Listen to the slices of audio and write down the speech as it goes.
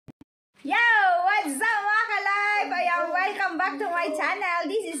Yo! What's up mga ka-live? Ayan, welcome back to my channel.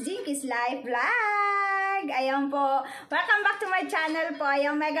 This is Jinky'S Live Vlog. Ayan po. Welcome back to my channel po.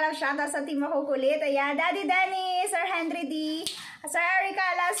 Ayan, mega love shoutout sa team makukulit. Ayan, Daddy Danny, Sir Henry D, Sir Eric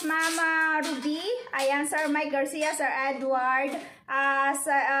Alas, Mama Ruby. Ayan, Sir Mike Garcia, Sir Edward,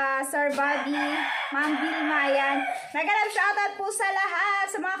 Sir Buddy, Ma'am Vilma. Ayan, mega love shoutout po sa lahat.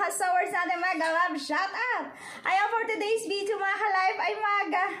 Sa mga kasawers natin, mega love shoutout. Ayan, for today's video mga ka-live ay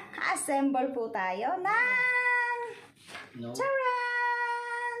mag-assemble po tayo ng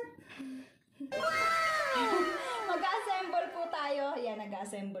charan! Mag-assemble po tayo. Ayan,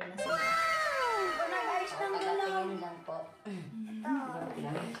 nag-assemble na sila. Nag-ayos ng gulong. lang po.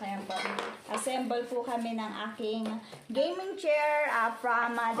 Ayan po. Assemble po kami ng aking gaming chair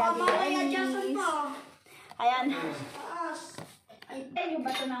from Daddy Dennis. Ayan. Ay, yung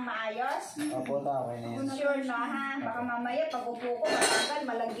ba ito ng maayos? Opo, okay na yan. Sure na ha? Baka mamaya pag upo ko, matagal,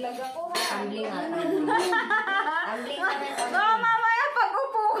 malaglag ako ha? Ambling nga. Ambling nga. Baka mamaya pag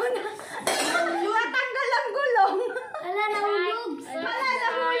upo ko na, matanggal ang gulong. Ala, nahulog. Wala,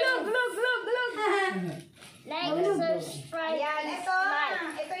 nahulog, lug. Like, subscribe. Ayan, ito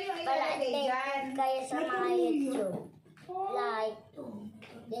yung ilalagay dyan. Kaya sa mga YouTube. Like,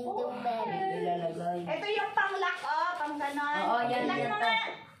 ding dong bell. Ilalagay. Ito yung pang-lock, pang ganon. Oo, yan, Lock yan, mo ta.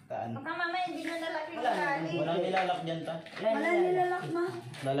 nga. Taan. Baka mamaya hindi na nalak yung tali. Walang nilalak dyan, ta. Wala nilalak.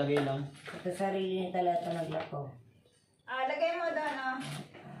 Lalagay lang. Ito sarili niya talaga naglak ko. Lagay mo doon,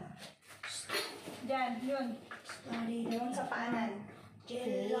 Diyan, yun. Yun sa paanan.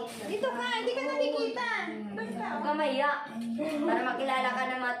 Dito ka, hindi ka nakikita. Doon ka. Huwag ka maya. Para makilala ka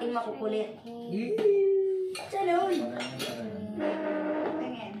ng mga team makukulit. Tingin.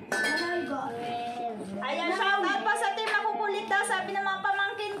 Ayan, shout out pa sa team makukulit daw. Sabi ng mga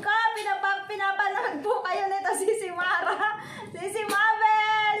pamangkin ko, pinapanood po kayo nito. Sisi Mara, Sisi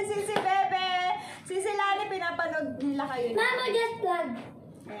Mabel, Sisi Bebe, Sisi Lani, pinapanood nila kayo. Mama just vlog.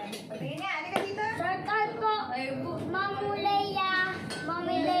 Tingin nga, halika dito. Shortcut po. Mami Leia.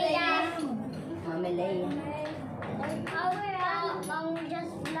 Mami Leia. Mami Leia. Mami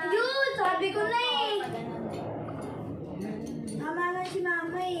just vlog. Yun, sabi ko na eh. Tama na si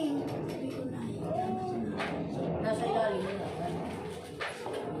mama eh. Sabi ko na Nasa ilalim.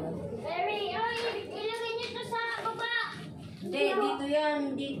 Mary, ilagay niyo to sa baba. Hindi, dito yan.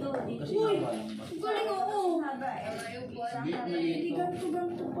 Dito. Kasi haba lang ba? Galing ako. Hindi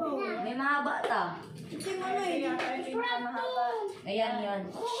Ganto po. May mahaba ta. Ito mo na eh. Ayan yan.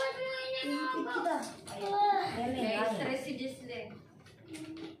 Bukas mo yun ang baba. Ayan yan. si Gisle.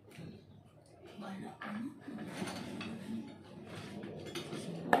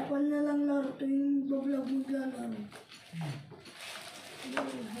 Kapal na lang laro ito yung vlog maglalaro.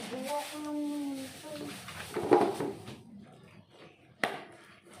 Nagawa ko lang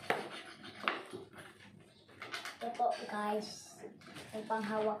ito po guys. Yung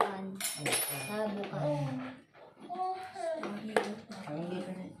panghawakan. Nabukan.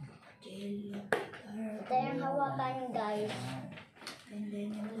 Ito yung hawakan guys.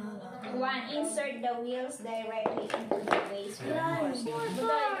 One, insert the wheels directly into the base. Wala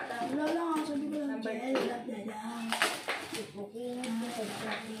lang. Sabi ko lang.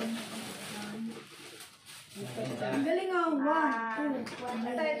 Ang galing nga.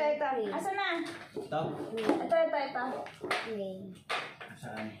 Ito. Asa na? Ito? Ito.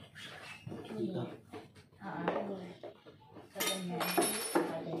 Saan? Dito.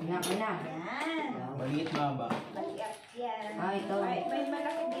 Anak na. Yan. Maliit mahaba. Baliak yan. Ito. May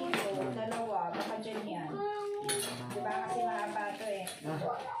malaki dito. Dalawa. Baka dyan yan. Diba kasi mahaba ito eh.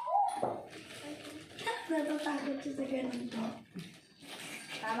 Natatakot siya sa ganun to.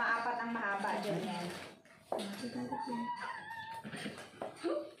 Tama, 4 ang mahaba dyan yan. Natatakot siya.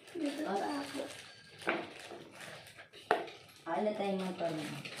 Natatakot. Ano tayo mga pala?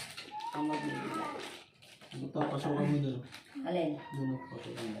 Ang magbibila. Ito, pasukan mo dun. Alin? Dun,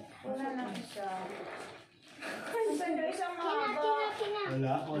 pasukan mo. Wala lang isa. Saan yung isang mahaba?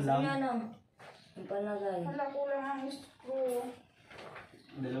 Wala, Ano ano? Ang palagay. Wala, kulang ang screw.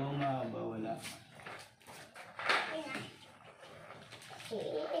 Dalawang mahaba, wala.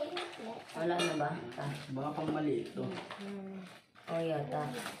 Wala na ba? Baka pang maliit to. O yata.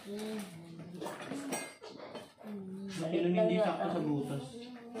 Pero hindi sakto sa butas.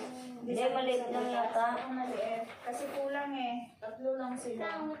 Hindi, maliit lang yata. Ang maliit. Kasi kulang eh. 3 lang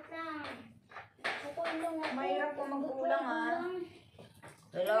sila. Mahirap po magkulang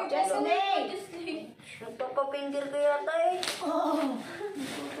Hello? Just Hello? Nate! Nagpapapinger ko yata eh.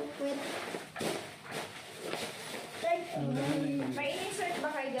 May insert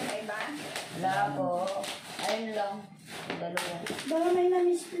ba kayo dyan, iba? Wala po. Ayun lang. Dalawa. Baka may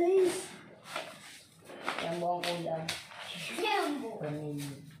na-misplace. Siyambo ang kulang. Siyambo.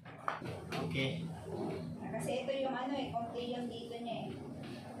 Okay. Kasi ito yung ano eh, konti yung dito niya eh.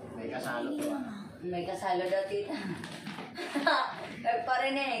 May kasalo to ah. May kasalo daw, tita.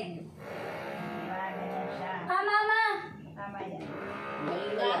 Nagparinig. Ganyan siya. Mama! Tama yan.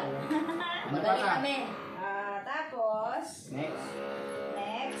 Magaling ka. Magaling kami. Tapos, Next.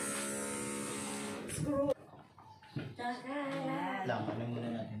 next, screw. Yan. Lang, ano muna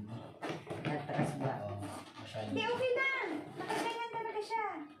natin. Natras ba? Masyado. Hindi, okay lang. Nakaganyan talaga siya.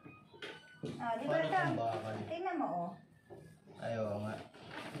 Di ba Paano ito? itong bakal? Tingnan mo, oh. Ayaw nga.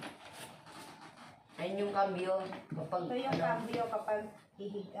 Ayun yung cambio. Kapag Ito yung cambio kapag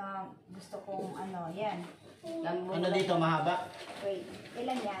gusto kong ano, yan. Ano dito, mahaba? Wait,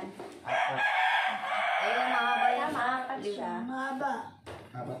 ilan yan? Apat. Ayun, mahaba yan. Tama, apat siya. Mahaba.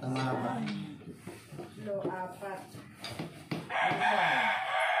 Apat na mahaba. Low, apat.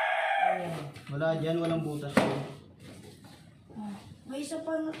 Ayun. Wala dyan, walang butas. May isa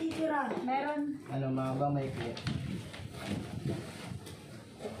pa natitira. Meron. Ano, mahaba, may clear.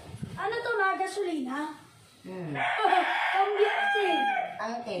 Ano to na? Gasolina? Kambyo kasi.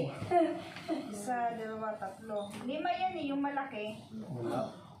 Angke. Isa, dalawa, tatlo. 5 yan eh, yung malaki.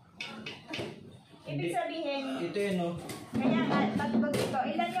 Wala. Ibig sabihin, Ito yun, no? kaya nga, tatlo dito.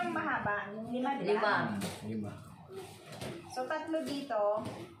 Ilan yung mahaba? 5, di ba? 5. 5. So, tatlo dito.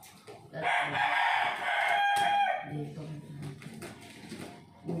 Dito.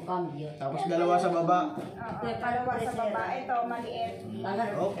 Yung cambio. Tapos dalawa sa baba. Oo, dalawa sa baba. Ito, maliit.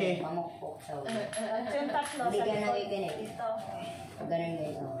 Okay. Pamukpok sa ulo. At yung tatlo Hindi sa ka likod. nakikinig. Ito. Ganun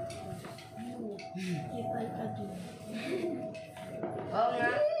ganito. Ipal ka doon. Oo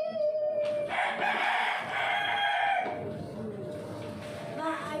nga.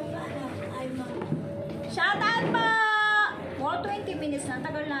 Shout out po! More 20 minutes na.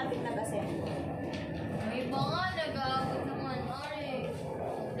 Tagal natin na kasi. May iba nga, nag-aabot naman. Ay.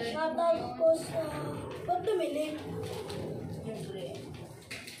 Shoutout po sa... Ba't tumili? Siyempre.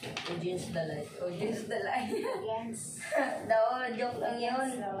 Audience the light. Audience the light. Yes. Daw, joke lang yun.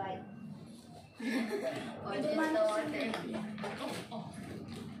 Yes, the light. O, dyan to, ate.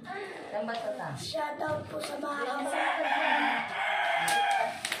 Saan ba ito ta? Shoutout po sa mga Sa kapatid. likod yan.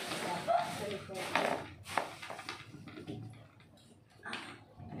 Sa likod.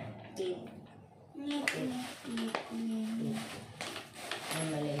 Ay,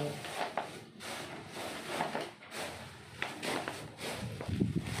 maliit.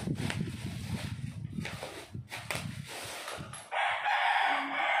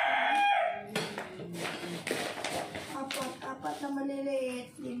 Apat na maliliit.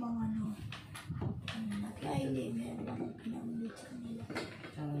 5 ano. Ay, hindi. Meron akong pinamit sa nila.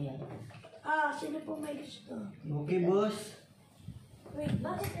 Ano yan? Sino po may gusto? Okay, boss. Wait,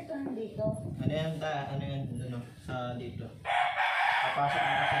 bakit ito nandito? Ano yan, ano yan, ano, sa dito. Papasok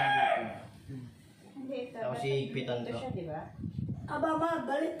mo kasi yan dito. Hindi ito. Tapos hihigpitan Ito to. siya, di ba? Ma,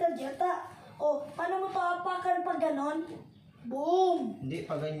 baliktad yata. Paano mo to apakan pag ganon? Boom! Hindi,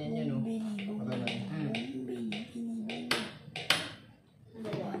 pa ganyan yun, oh. Bini, boom. Pa ganun. Boom, bini, bini.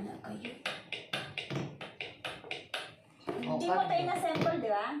 Wala kayo. Hindi mo ito in-assemble, di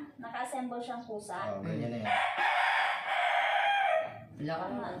ba? Naka-assemble siyang kusa. Oh, ganyan na yan. Wala ka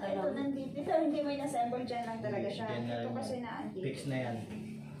naman Ito tayo. nandito. Ito hindi mo in-assemble. Dyan lang talaga siya. Dyan na Ito yan. kasi na-andito. Fix na yan.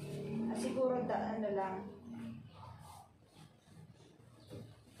 Siguro ano lang.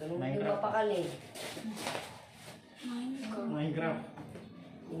 Hindi mapakali. Minecraft.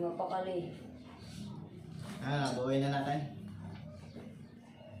 Hindi mapakali. Buhay na natin.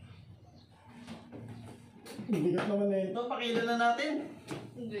 Bigat naman na ito. Pakilo na natin.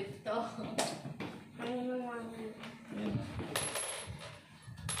 Dito. Ayan.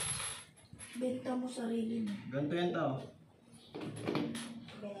 Benta mo sarili mo. Ganito yan tao.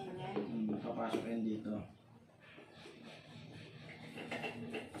 Ganyan yan. Papasok yan dito.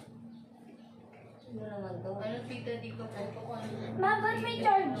 Ano naman to? Ano, tita, di ko po kung ano. Ba't may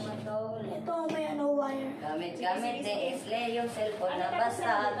charge? Ano naman to? Ito, may wire. Gamit ni Isle yung cellphone na Ano ka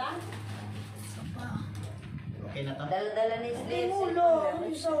basta. ba? Okay na to. Dala-dala ni Isle Yung yung ulo. cellphone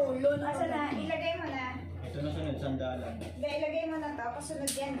Yung sa ulo. Asa na? Ilagay mo na. Ito na sunod, sandalan. Hindi, ilagay mo na to.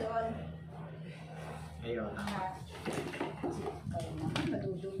 Kasunod yan doon. Ayun. Kayo naman,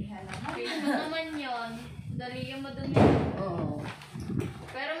 madudumihan naman. Pwede mo naman yun. Dali mo dun yun. Oo.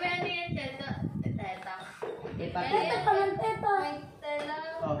 Pero may ano yan, teta. Teta. Di pa Ano yan? kaya. Palang teta. May tela.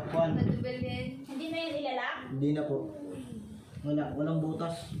 Oh, one. Matubilhin. Hindi na yun ilalak? Hindi na po. Walang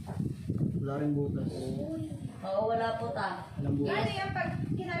butas. Wala rin butas. Oo, wala po ta. Walang butas. Ano yung pag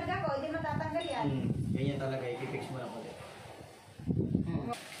kinarga ko, hindi matatanggal yan. Ganyan talaga, i-fix mo lang ulit.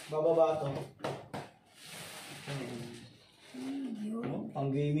 Bababa to. Yun. Oh, pang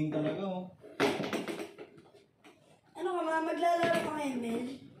gaming talaga oh. Ano ka ma? Maglalaro ka ng ML?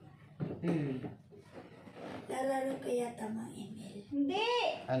 Hmm. Lalaro ka yata mga ML. Hindi.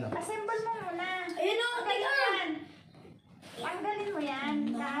 Ano? Assemble mo muna. Ayun o, Tanggalin mo teka! yan. Tanggalin mo yan,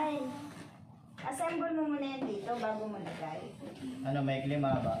 Tay. Assemble mo muna yan dito bago mo lagay. Ano, may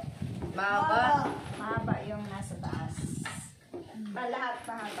mahaba? Mahaba. Mahaba yung nasa taas. Lahat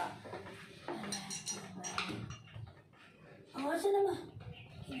mahaba. Ang asa naman.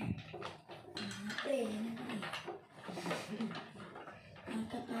 Ate, ang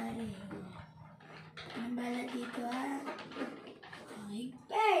kapare. Ang bala dito ha. Ang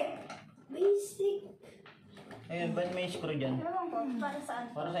higpit. Basic. Ayun, ba't may screw dyan? Ewan ko, para saan?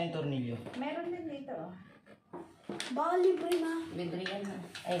 Para sa yung tornilyo. Meron din dito. Baka libre ma. Libre yan ha.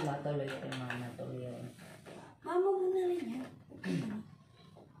 Ay, matuloy ito yung mga matuloy yan. Mama mo na rin yan.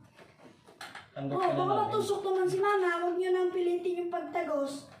 Tanggap Oh, ka na baka natin. matusok naman si mama. Huwag nyo nang pilitin yung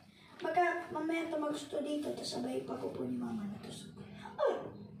pagtagos. Baka mamaya ito magusto dito. Tapos sabay pa ko po ni mama natusok. Oh!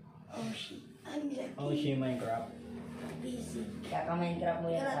 Oh, shit. Ang laki. Oh, she Minecraft. Busy. Kaya ka Minecraft mo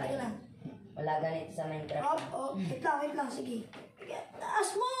yan Teka lang, tayo. teka lang. Wala ganito sa Minecraft. Up, up. Wait lang. Sige. Sige, taas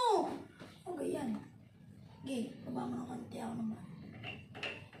mo! Okay, yan. Okay, baba mo ng konti ako naman.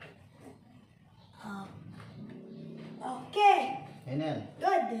 Up. Okay. Ayun na yan.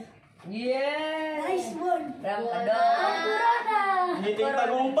 Good. Yeah! Nice one. Ram ka Corona! Hindi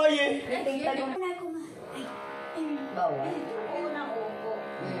tagumpay eh. Tingtagong. Wala ko na. Ay, ay. Bawal. Unang upo.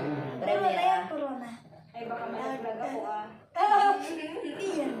 Corona Premiere yan, ah. corona. Ay, baka malaglag ako ah. Ah, hindi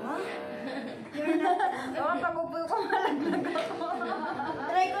yan, ma. You're not. Oo, pag upo ko malaglag ako.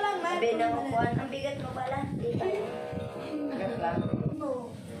 Try ko lang, ma. Sabi na mo kuhan. Ang bigat mo pala. Dito. Bigat lang. No.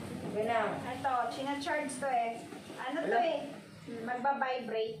 Sabi na. Ito, sinacharge to eh. Ano to Wala. eh?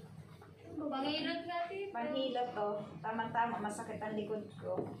 Magbabibrate. Pangilot natin. Manhilot to. Tama-tama, masakit ang likod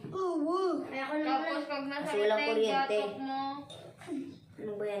ko. Oo. Tapos pag Kasi nasakit walang na yung kuryente. gatok mo.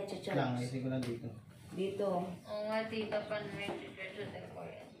 Ano ba yan, Lang, chuchar? isip ko lang dito. Dito. Oo nga, tita, pan may situation ng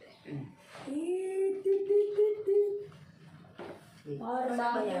kuryente. Para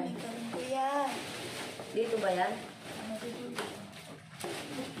Saan ba yan? Yan. Dito ba yan?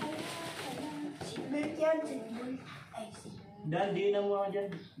 Seatbelt yan, seatbelt. Ay, seatbelt. Dan, di na mo dyan.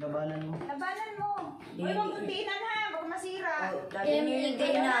 Labanan mo. Labanan mo. Uy, huwag mong diinan ha. Huwag masira. Oh, dati niyo yung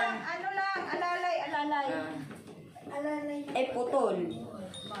ganyan. Ano lang, alalay. Ah. Alalay. Eh, putol.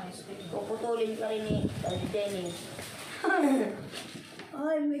 Puputulin ka rin ni Denny.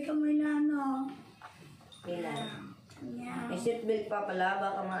 Ay, may kamay na ano. Kailan? Yan. May seatbelt pa pala,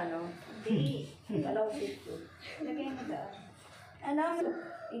 baka maano. Hindi. Kalaw seatbelt. Lagay mo doon. Ano?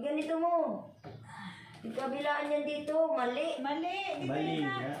 Ganito mo. Yung kabilaan yan dito, mali. Mali. Dito Mali, yun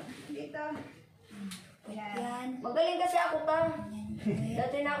na. ha? Dito. Yan. Yan. Magaling kasi ako ta.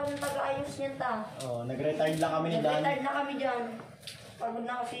 Dati na ako ng taga-ayos niyan ta. Oh, nag-retired lang kami ni Dan. Nag-retired na kami dyan. Pagod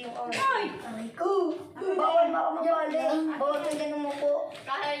na kasi yung kami. Aray ko. Bawal baka mabali. Bawal ka dyan umupo.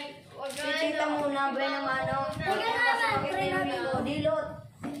 Kahit, huwag ka Titita muna, ba ng ano. Huwag ka kasi makikita ko. Dilot.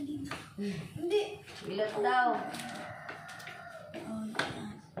 Hindi. Dilot daw. Oh, yan.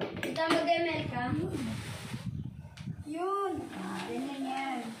 Kita mag-ML ka? Yun. Ganyan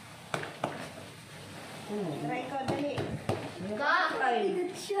yan. Hmm. Try ko, dali. Kakay.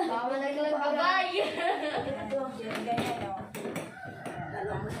 Bigat siya. Baka malaglag ka ba? Ganyan o.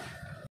 Alam mo.